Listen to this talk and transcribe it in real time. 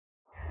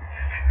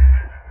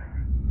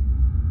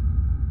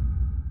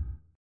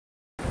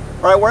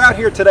All right, we're out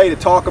here today to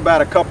talk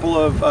about a couple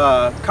of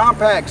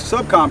compact,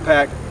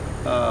 subcompact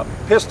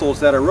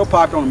pistols that are real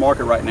popular on the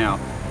market right now.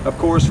 Of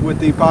course, with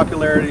the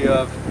popularity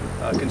of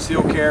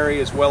concealed carry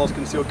as well as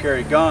concealed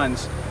carry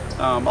guns,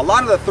 a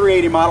lot of the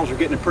 380 models are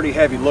getting a pretty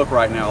heavy look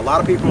right now. A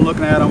lot of people are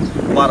looking at them.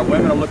 A lot of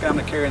women are looking at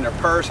them to carry in their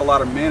purse. A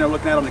lot of men are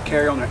looking at them to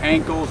carry on their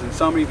ankles, and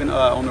some even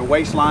on their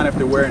waistline if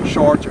they're wearing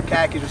shorts or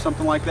khakis or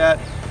something like that.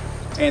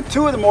 And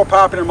two of the more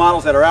popular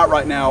models that are out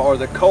right now are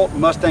the Colt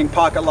Mustang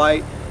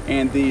Pocketlite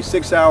and the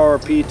Sig Sauer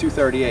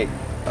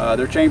P238.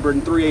 They're chambered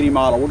in 380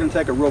 model. We're going to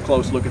take a real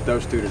close look at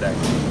those two today.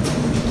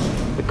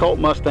 The Colt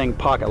Mustang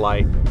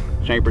Pocketlite,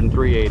 chambered in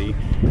 380,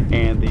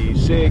 and the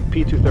Sig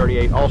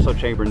P238, also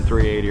chambered in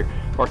 380,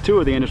 are two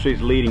of the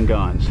industry's leading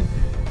guns.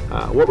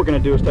 What we're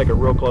going to do is take a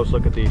real close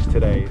look at these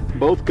today.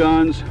 Both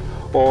guns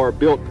are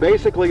built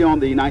basically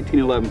on the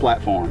 1911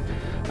 platform.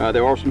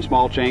 There are some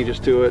small changes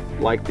to it,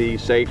 like the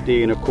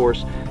safety, and of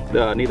course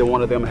neither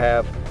one of them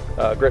have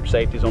grip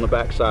safeties on the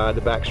back side,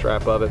 the back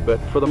strap of it, but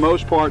for the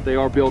most part they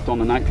are built on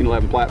the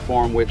 1911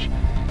 platform, which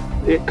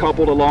it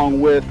coupled along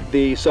with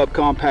the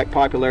subcompact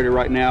popularity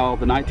right now,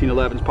 the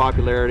 1911's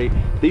popularity.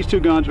 These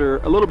two guns are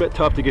a little bit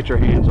tough to get your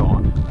hands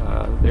on.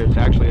 There's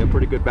actually a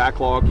pretty good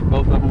backlog for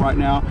both of them right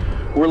now.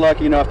 We're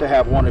lucky enough to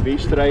have one of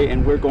each today,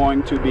 and we're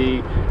going to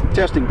be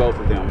testing both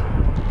of them.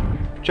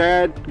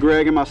 Chad,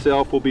 Greg, and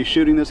myself will be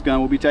shooting this gun.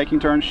 We'll be taking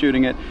turns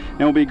shooting it, and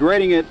we'll be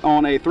grading it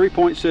on a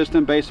 3-point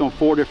system based on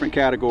 4 different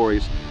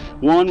categories.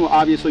 One will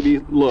obviously be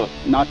look.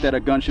 Not that a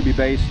gun should be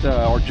based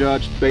or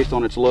judged based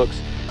on its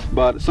looks,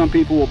 but some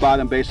people will buy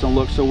them based on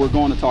looks, so we're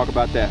going to talk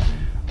about that.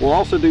 We'll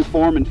also do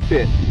form and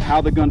fit, how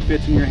the gun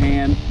fits in your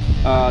hand,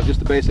 just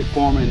the basic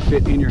form and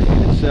fit in your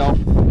hand itself.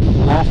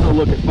 We'll also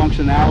look at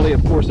functionality.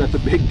 Of course, that's a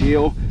big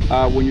deal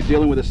when you're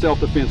dealing with a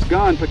self-defense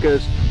gun,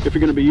 because if you're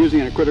going to be using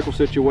it in a critical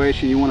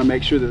situation, you want to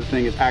make sure that the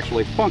thing is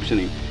actually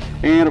functioning.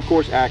 And of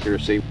course,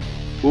 accuracy.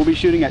 We'll be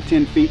shooting at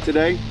 10 feet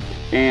today,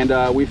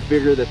 and we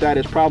figure that that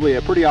is probably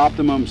a pretty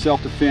optimum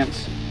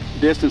self-defense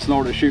distance in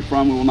order to shoot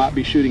from. We will not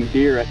be shooting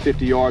deer at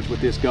 50 yards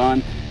with this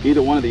gun,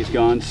 either one of these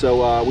guns,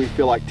 so we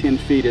feel like 10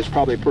 feet is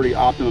probably a pretty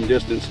optimum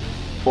distance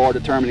for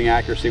determining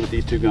accuracy with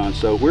these two guns.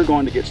 So we're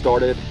going to get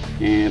started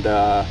and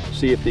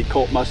see if the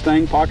Colt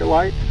Mustang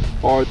Pocketlite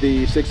or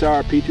the Sig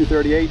Sauer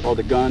P238 are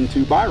the gun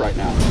to buy right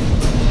now.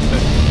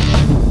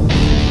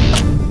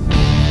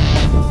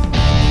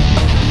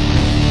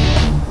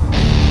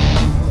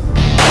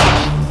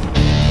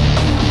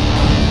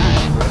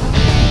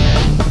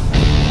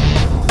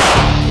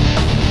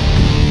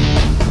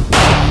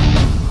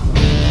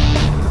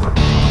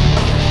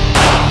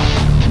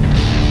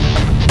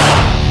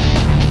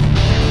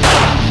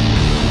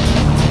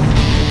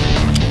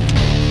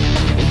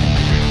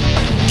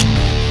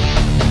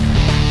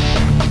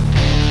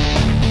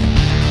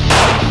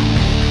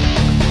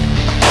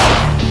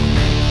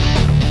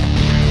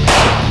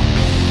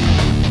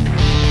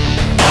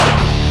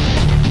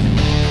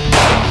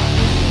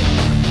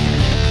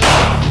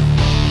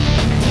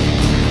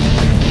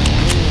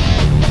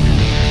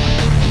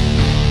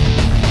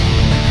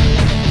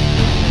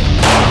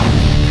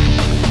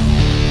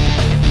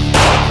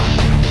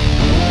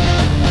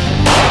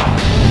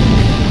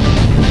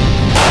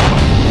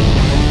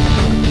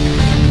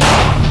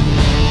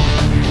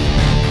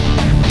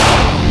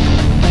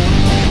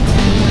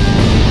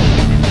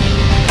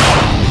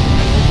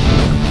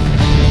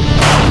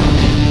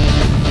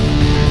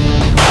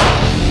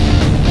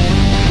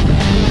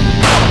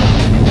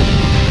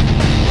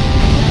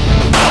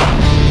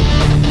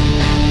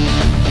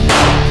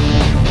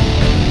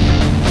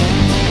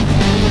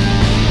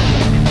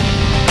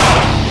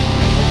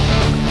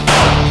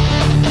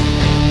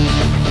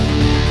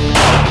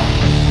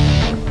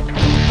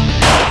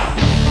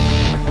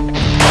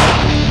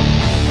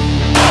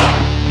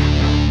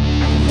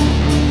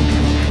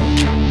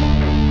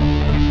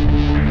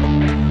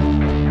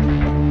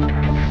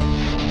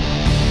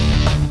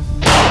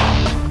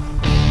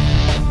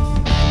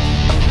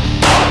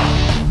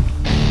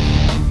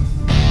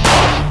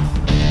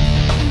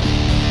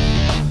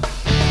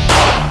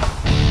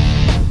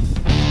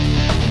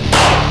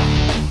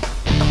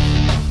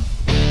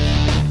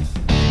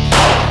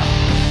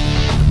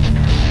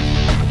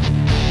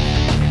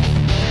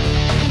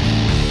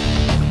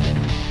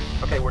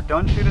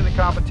 Done shooting the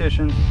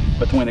competition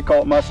between the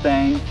Colt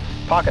Mustang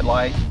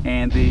Pocketlite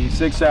and the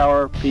Sig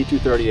Sauer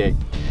P238.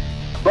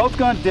 Both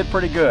guns did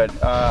pretty good.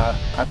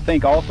 I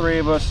think all three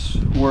of us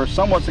were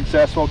somewhat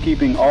successful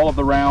keeping all of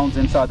the rounds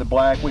inside the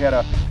black. We had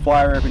a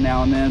flyer every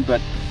now and then,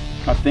 but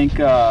I think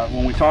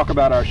when we talk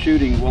about our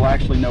shooting, we'll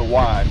actually know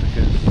why,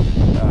 because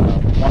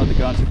one of the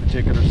guns in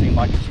particular seemed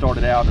like it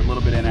started out a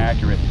little bit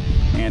inaccurate,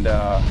 and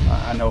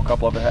I know a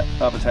couple of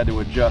us had to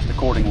adjust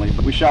accordingly.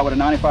 But we shot with a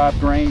 95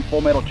 grain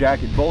full metal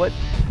jacket bullet.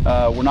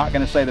 We're not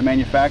going to say the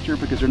manufacturer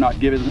because they're not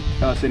giving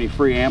us any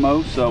free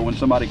ammo, so when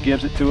somebody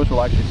gives it to us,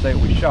 we'll actually say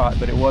what we shot,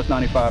 but it was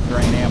 95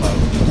 grain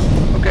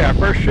ammo. Okay, our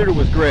first shooter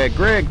was Greg.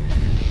 Greg,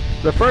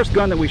 the first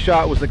gun that we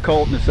shot was the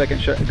Colt, and the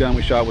second gun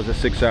we shot was a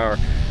Sig Sauer.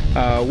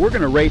 We're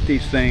going to rate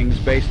these things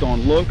based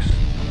on looks,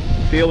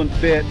 feel and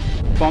fit,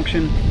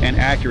 function and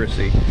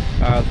accuracy.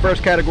 The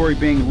first category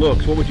being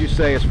looks. What would you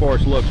say as far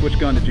as looks? Which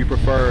gun did you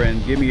prefer?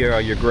 And give me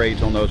your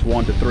grades on those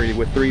 1 to 3,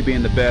 with 3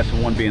 being the best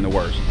and 1 being the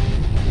worst.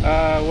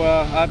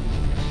 Well, I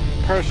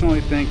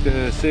personally think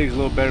the Sig's a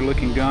little better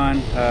looking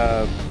gun.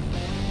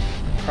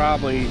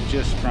 Probably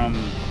just from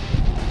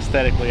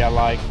aesthetically, I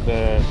like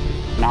the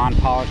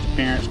non-polished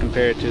appearance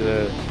compared to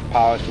the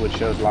polished, which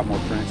shows a lot more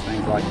prints,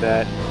 things like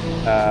that.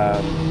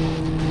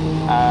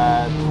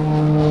 I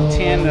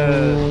tend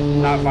to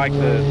not like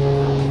the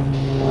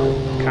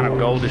kind of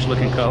goldish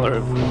looking color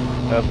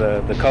of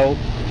the Colt.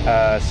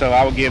 So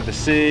I would give the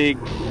Sig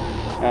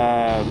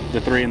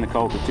the 3 and the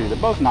Colt the 2. They're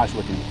both nice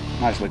looking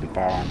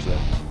firearms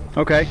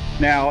though. Okay,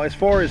 now as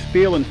far as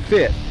feel and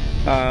fit,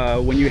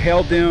 when you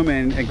held them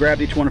and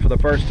grabbed each one for the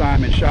first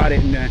time and shot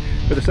it, and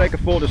for the sake of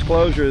full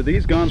disclosure,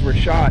 these guns were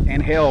shot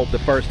and held the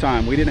first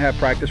time. We didn't have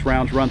practice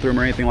rounds run through them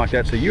or anything like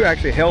that, so you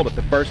actually held it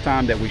the first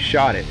time that we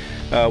shot it.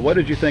 What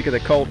did you think of the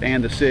Colt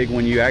and the Sig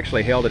when you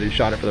actually held it and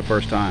shot it for the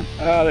first time?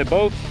 They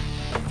both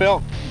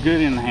felt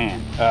good in the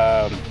hand.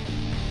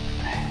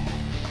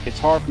 It's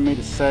hard for me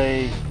to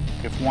say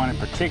if one in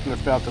particular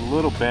felt a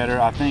little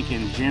better. I think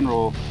in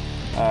general,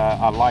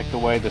 I like the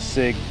way the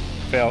Sig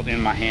felt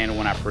in my hand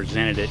when I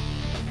presented it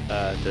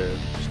to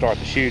start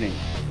the shooting.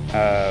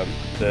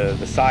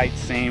 The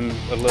sights seem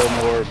a little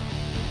more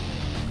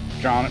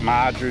drawn.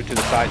 My eye drew to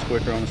the sights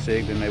quicker on the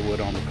Sig than they would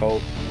on the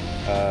Colt.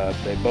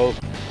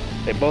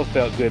 They both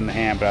felt good in the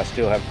hand, but I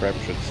still have a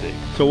preference for the Sig.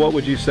 So what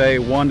would you say,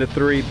 1 to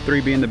 3,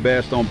 3 being the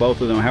best on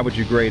both of them? How would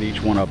you grade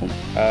each one of them?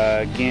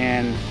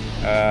 Again,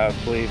 I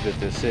believe that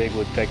the Sig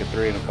would take a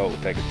 3 and the Colt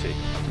would take a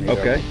 2.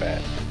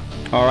 Okay.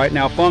 All right,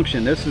 now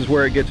function. This is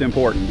where it gets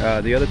important.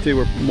 The other two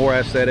were more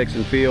aesthetics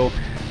and feel.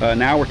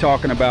 Now we're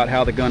talking about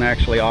how the gun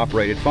actually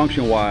operated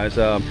function-wise.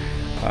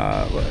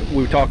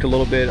 We talked a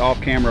little bit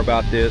off camera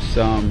about this.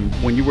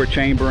 When you were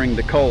chambering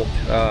the Colt,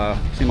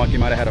 seemed like you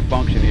might have had a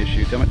function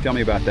issue. Tell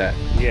me about that.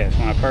 Yes,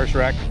 when I first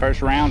racked the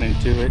first round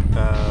into it,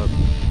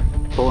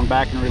 pulling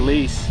back and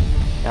release,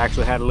 I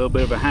actually had a little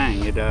bit of a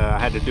hang. I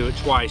had to do it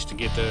twice to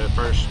get the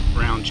first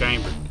round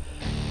chambered.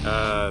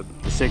 The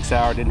Sig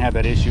Sauer didn't have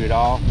that issue at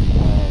all.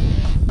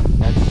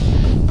 That's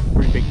a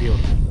pretty big deal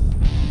to me.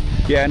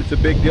 Yeah, and it's a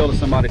big deal to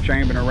somebody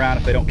chambering around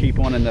if they don't keep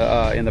one in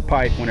the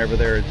pipe whenever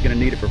they're going to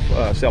need it for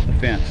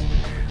self-defense.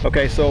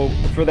 Okay, so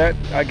for that,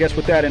 I guess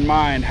with that in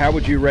mind, how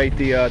would you rate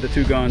the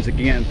 2 guns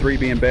again? 3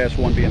 being best,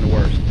 1 being the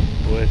worst.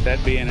 With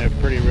that being a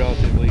pretty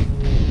relatively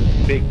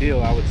big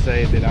deal, I would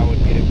say that I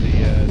would give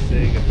the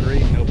Sig a 3,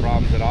 no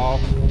problems at all.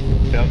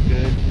 Felt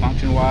good,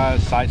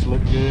 function-wise, sights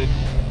looked good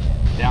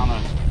down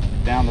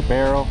the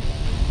barrel.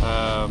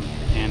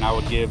 And I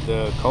would give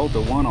the Colt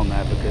a 1 on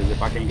that, because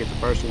if I can't get the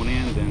first one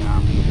in, then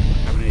I'm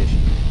having an issue.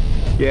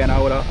 Yeah, and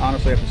I would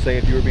honestly have to say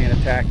if you were being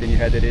attacked and you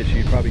had that issue,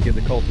 you'd probably give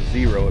the Colt a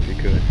 0 if you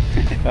could.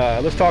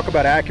 Let's talk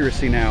about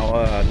accuracy now.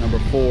 Number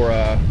 4,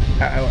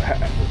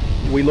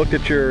 we looked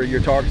at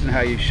your targets and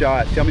how you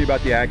shot. Tell me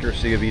about the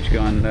accuracy of each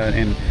gun,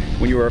 and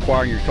when you were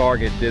acquiring your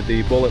target, did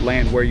the bullet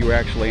land where you were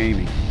actually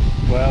aiming?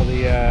 Well,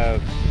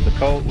 the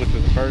Colt, which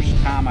was the first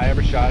time I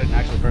ever shot it, and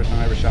actually the first time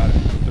I ever shot it,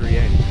 was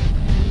 380.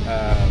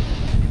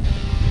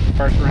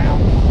 First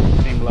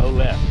round seemed low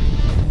left.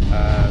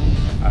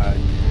 I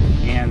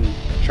again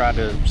tried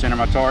to center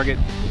my target.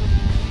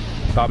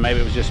 Thought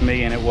maybe it was just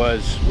me, and it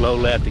was low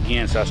left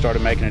again. So I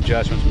started making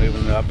adjustments,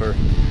 moving the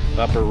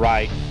upper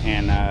right,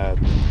 and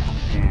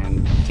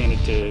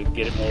tended to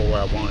get it more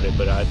where I wanted it.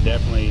 But I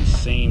definitely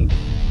seemed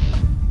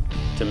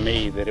to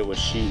me that it was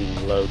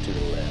shooting low to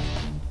the left.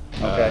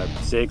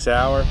 Okay. Sig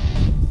Sauer.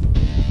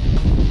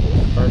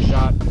 First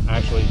shot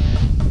actually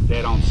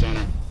dead on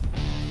center.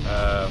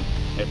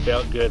 It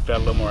felt good,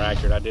 felt a little more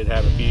accurate. I did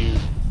have a few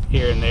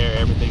here and there.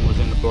 Everything was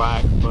in the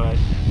black, but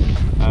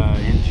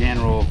in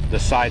general, the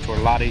sights were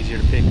a lot easier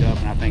to pick up,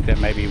 and I think that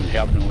maybe even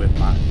helped me with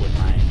my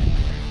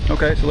aiming.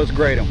 Okay, so let's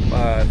grade them.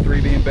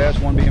 3 being best,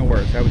 1 being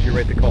worst. How would you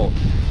rate the Colt?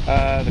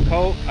 The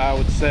Colt, I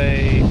would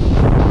say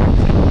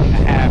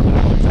 1.5, but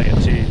I would say a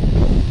 2.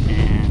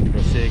 And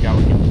the Sig, I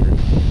would give it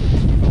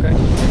a 3. Okay.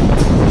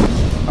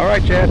 All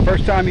right, Chad,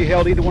 first time you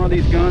held either one of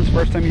these guns,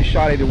 first time you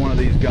shot either one of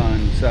these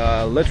guns.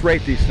 Let's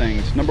rate these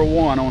things. Number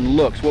 1, on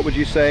looks, what would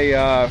you say,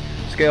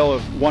 scale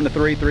of 1 to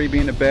 3, 3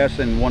 being the best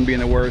and 1 being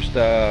the worst?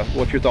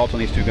 What's your thoughts on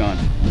these 2 guns?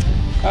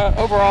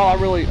 Overall, I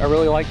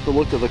really like the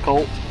look of the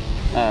Colt.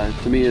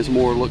 To me, it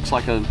looks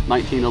like a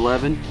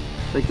 1911.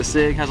 I think the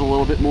Sig has a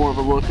little bit more of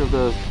a look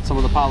of some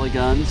of the poly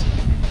guns,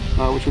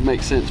 which would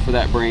make sense for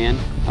that brand.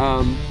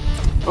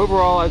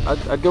 Overall,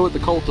 I'd go with the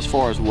Colt as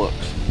far as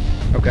looks.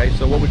 Okay,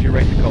 so what would you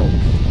rate the Colt?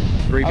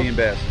 3 being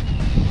best.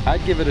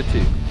 I'd give it a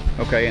 2.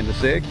 Okay, and the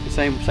Sig?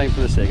 Same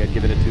for the Sig. I'd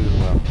give it a 2 as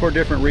well. For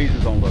different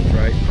reasons on looks,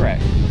 right?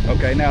 Correct.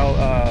 Okay,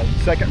 now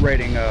second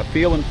rating,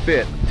 feel and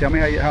fit. Tell me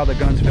how the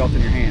guns felt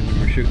in your hand when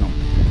you were shooting them.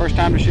 First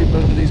time to shoot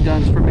both of these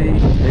guns for me.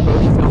 They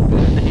both felt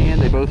good in the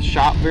hand. They both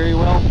shot very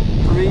well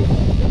for me.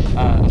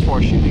 As far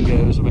as shooting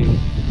goes, I mean,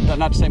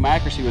 not to say my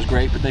accuracy was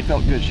great, but they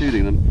felt good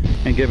shooting them.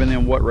 And giving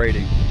them what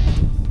rating?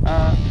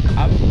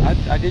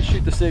 I'd did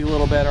shoot the Sig a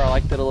little better. I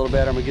liked it a little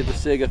better. I'm gonna give the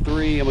Sig a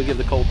 3. I'm gonna give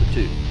the Colt a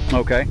 2.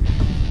 Okay.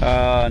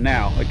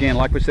 Now, again,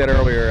 like we said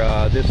earlier,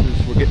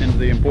 we're getting into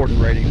the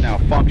important ratings now.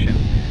 Function.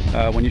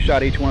 When you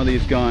shot each one of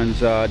these guns,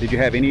 did you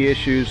have any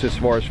issues as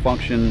far as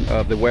function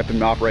of the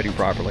weapon operating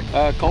properly?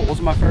 Colt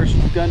was my first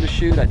gun to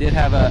shoot. I did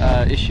have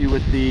a issue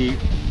with the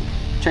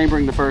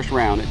chambering the first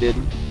round. It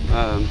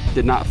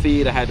did not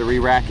feed. I had to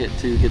re-rack it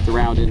to get the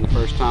round in the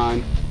first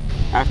time.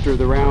 After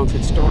the rounds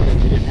had started,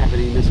 we didn't have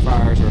any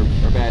misfires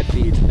or bad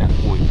feeds at that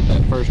point.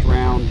 That first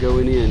round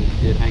going in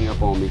did hang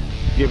up on me.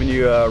 Giving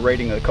you a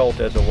rating of the Colt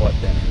as a what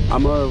then?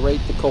 I'm gonna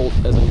rate the Colt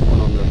as a 1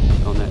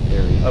 on that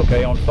area.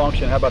 Okay, on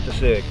function, how about the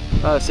Sig?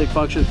 Sig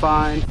function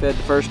fine, fed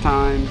the first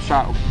time,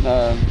 shot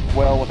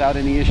well without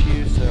any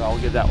issues, so I'll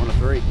give that one a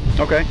 3.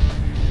 Okay.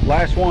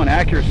 Last one,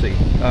 accuracy.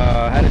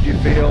 How did you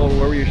feel?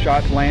 Where were your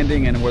shots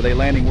landing, and were they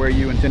landing where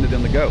you intended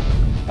them to go?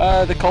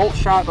 The Colt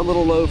shot a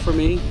little low for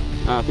me.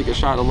 I think it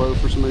shot a low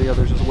for some of the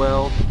others as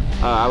well.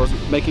 I was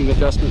making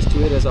adjustments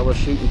to it as I was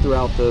shooting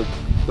throughout the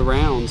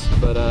rounds,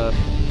 but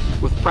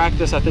with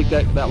practice I think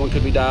that one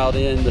could be dialed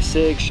in. The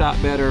Sig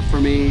shot better for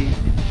me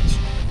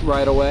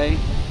right away.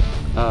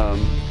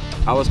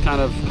 I was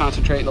kind of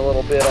concentrating a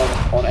little bit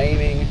on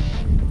aiming,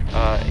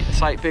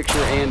 sight picture,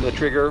 and the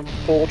trigger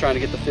pull, trying to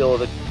get the feel of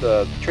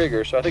the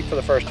trigger. So I think for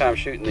the first time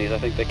shooting these, I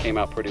think they came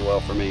out pretty well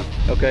for me.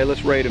 Okay,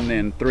 let's rate them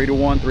then. 3 to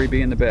 1, 3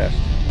 being the best.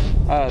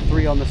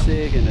 3 on the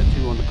Sig and a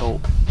 2 on the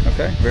Colt.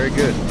 Okay, very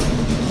good.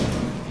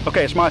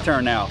 Okay, it's my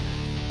turn now.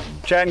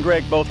 Chad and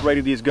Greg both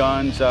rated these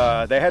guns.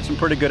 They had some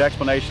pretty good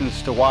explanations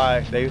as to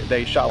why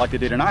they shot like they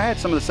did, and I had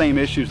some of the same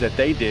issues that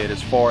they did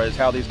as far as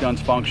how these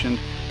guns functioned,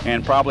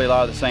 and probably a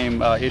lot of the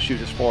same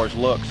issues as far as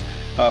looks.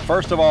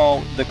 First of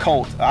all, the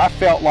Colt. I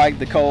felt like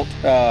the Colt,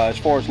 as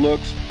far as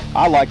looks,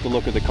 I like the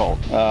look of the Colt.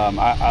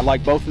 I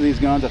like both of these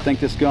guns. I think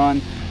this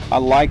gun, I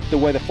like the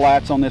way the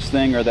flats on this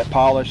thing are that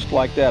polished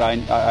like that.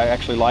 I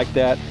actually like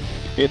that.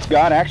 It's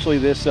got actually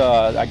this,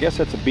 I guess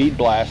that's a bead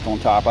blast on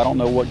top. I don't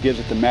know what gives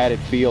it the matted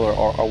feel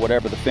or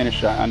whatever the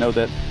finish. I know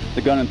that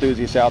the gun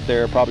enthusiasts out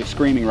there are probably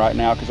screaming right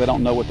now because I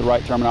don't know what the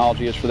right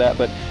terminology is for that.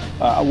 But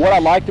what I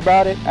liked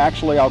about it,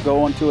 actually I'll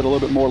go into it a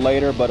little bit more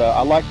later, but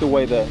I like the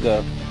way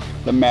the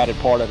matted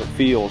part of it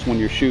feels when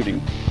you're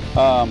shooting.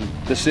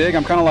 The Sig,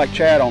 I'm kind of like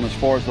Chad on as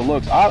far as the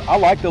looks. I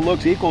like the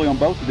looks equally on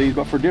both of these,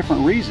 but for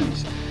different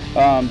reasons.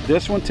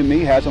 This one to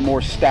me has a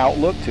more stout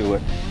look to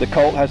it. The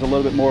Colt has a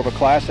little bit more of a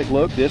classic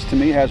look. This to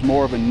me has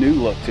more of a new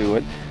look to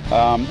it.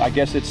 I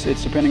guess it's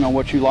depending on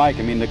what you like.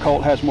 I mean, the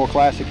Colt has more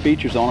classic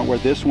features on it, where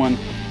this one,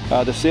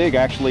 the Sig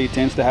actually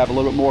tends to have a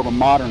little bit more of a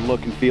modern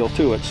look and feel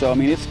to it. So I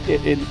mean,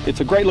 it's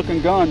a great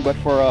looking gun, but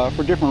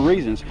for different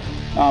reasons.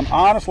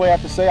 Honestly, I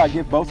have to say I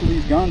give both of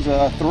these guns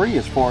a 3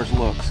 as far as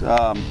looks.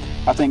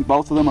 I think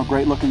both of them are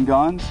great looking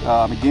guns,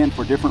 again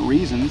for different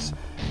reasons,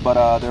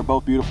 but they're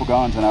both beautiful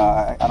guns, and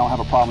I don't have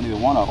a problem with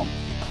either one of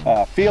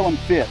them. Feel and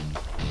fit.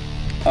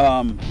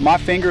 My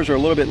fingers are a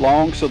little bit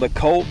long, so the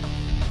Colt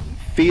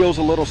feels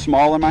a little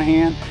small in my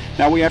hand.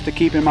 Now we have to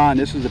keep in mind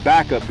this is a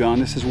backup gun.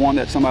 This is one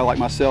that somebody like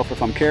myself,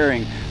 if I'm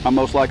carrying, I'm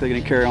most likely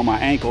going to carry on my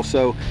ankle.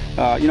 So,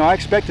 you know, I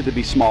expect it to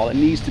be small. It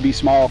needs to be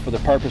small for the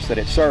purpose that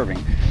it's serving.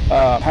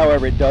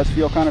 However, it does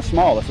feel kind of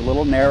small. It's a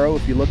little narrow.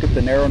 If you look at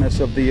the narrowness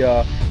of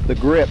the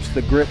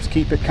grips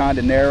keep it kind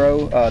of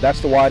narrow.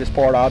 That's the widest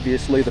part,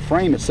 obviously. The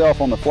frame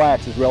itself on the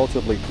flats is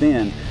relatively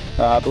thin.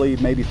 I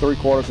believe maybe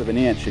 3/4 of an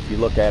inch if you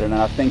look at it, and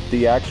I think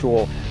the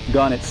actual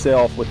gun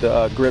itself with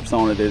the grips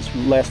on it is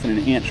less than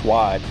an inch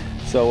wide.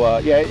 So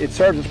yeah, it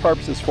serves its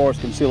purpose as far as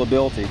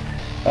concealability.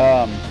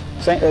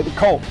 The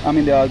Colt, I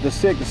mean the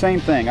Sig, the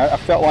same thing. I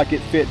felt like it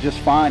fit just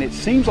fine. It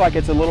seems like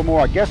it's a little more,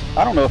 I guess,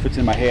 I don't know if it's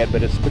in my head,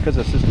 but it's because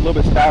it's just a little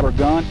bit stouter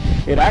gun.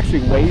 It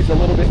actually weighs a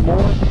little bit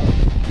more.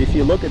 If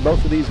you look at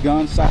both of these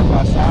guns side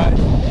by side,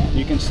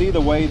 you can see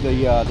the way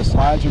the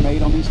slides are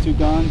made on these two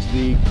guns.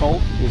 The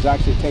Colt is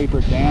actually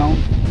tapered down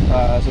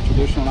as a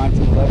traditional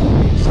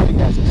 1911. The Sig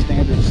has a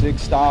standard Sig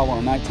style on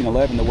a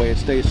 1911, the way it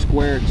stays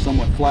squared and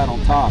somewhat flat on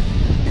top.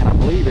 And I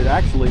believe it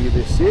actually,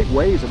 the Sig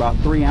weighs about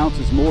 3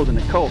 ounces more than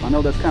the Colt. I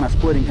know that's kind of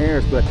splitting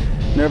hairs, but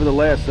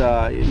nevertheless,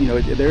 you know,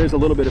 there is a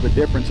little bit of a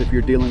difference if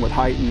you're dealing with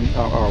height and,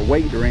 or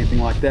weight or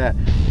anything like that.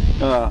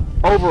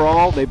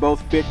 Overall, they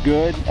both fit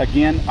good.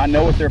 Again, I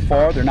know what they're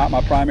for. They're not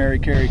my primary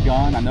carry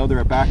gun. I know they're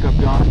a backup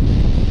gun.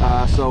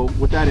 So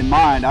with that in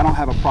mind, I don't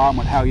have a problem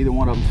with how either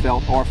one of them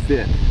felt or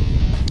fit.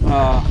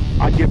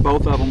 I'd give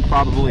both of them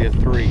probably a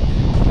 3,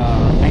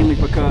 mainly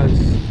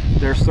because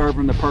they're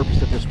serving the purpose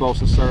that they're supposed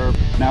to serve.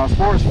 Now, as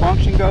far as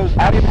function goes,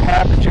 I didn't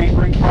have the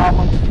chambering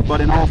problem,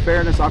 but in all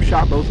fairness, I've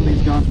shot both of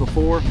these guns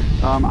before.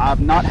 I've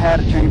not had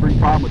a chambering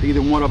problem with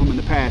either one of them in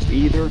the past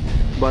either.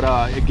 But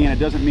again, it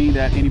doesn't mean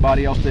that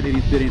anybody else did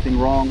anything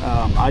wrong.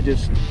 I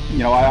just, you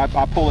know,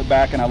 I pull it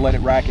back and I let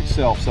it rack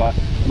itself. So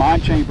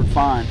mine chambered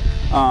fine.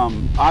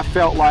 I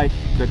felt like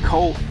the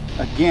Colt,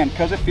 again,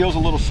 because it feels a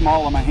little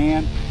small in my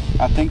hand,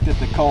 I think that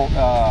the Colt,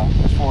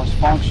 as far as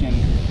function,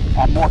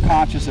 I'm more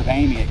conscious of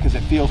aiming it because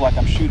it feels like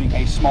I'm shooting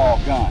a small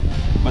gun.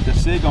 But the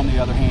Sig, on the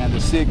other hand,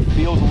 the Sig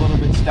feels a little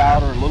bit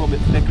stouter, a little bit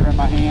thicker in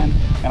my hand.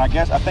 And I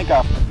think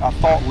I've I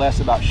thought less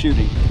about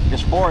shooting.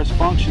 As far as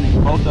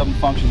functioning, both of them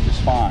functioned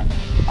just fine.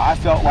 I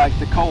felt like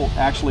the Colt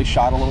actually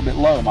shot a little bit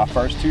low. My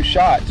first two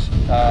shots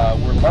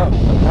were low.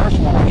 The first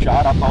one I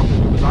shot, I thought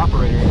that it was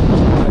operator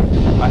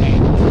error. I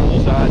aimed the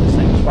bullseye at the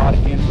same spot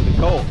again for the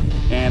Colt,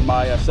 and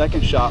my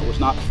second shot was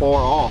not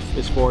far off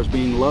as far as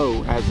being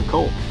low as the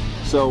Colt.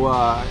 So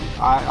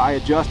I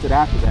adjusted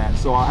after that.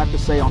 So I have to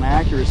say on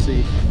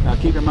accuracy,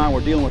 keep in mind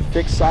we're dealing with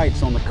fixed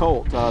sights on the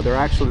Colt. They're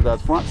actually, the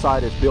front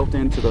sight is built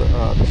into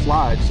the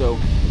slide, so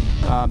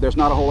there's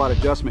not a whole lot of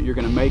adjustment you're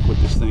going to make with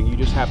this thing. You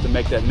just have to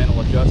make that mental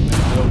adjustment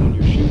and know when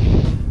you're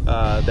shooting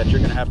that you're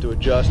going to have to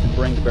adjust and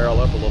bring the barrel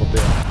up a little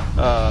bit.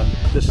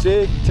 The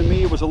Sig, to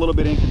me, was a little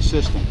bit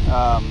inconsistent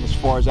as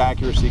far as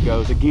accuracy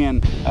goes.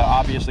 Again,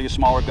 obviously a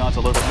smaller gun's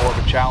a little bit more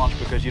of a challenge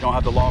because you don't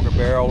have the longer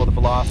barrel or the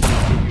velocity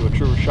to give you a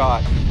truer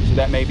shot. So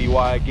that may be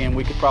why, again,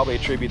 we could probably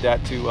attribute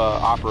that to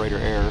operator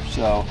error.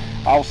 So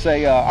I'll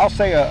say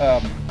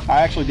I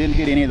actually didn't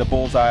hit any of the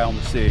bullseye on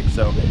the Sig,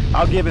 so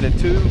I'll give it a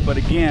 2. But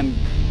again,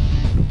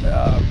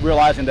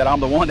 realizing that I'm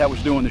the one that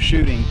was doing the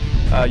shooting,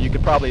 you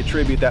could probably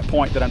attribute that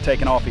point that I'm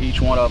taking off of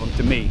each one of them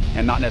to me,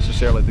 and not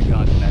necessarily the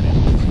gun in that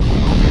instance.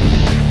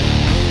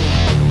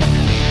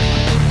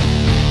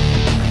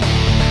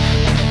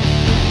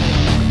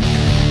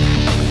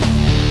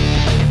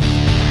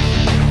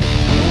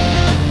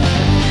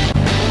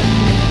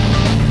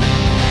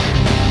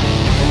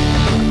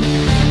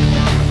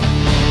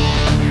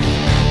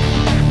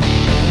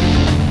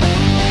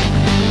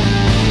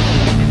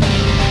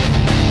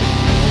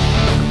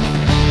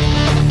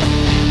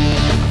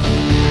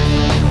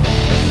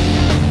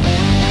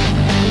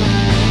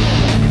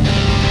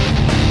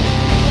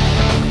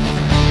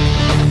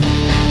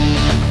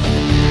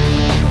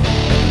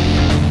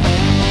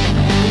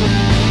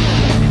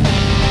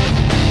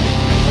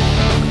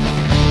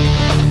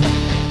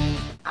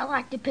 I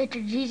like to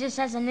picture Jesus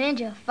as a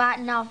ninja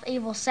fighting off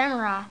evil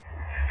samurai.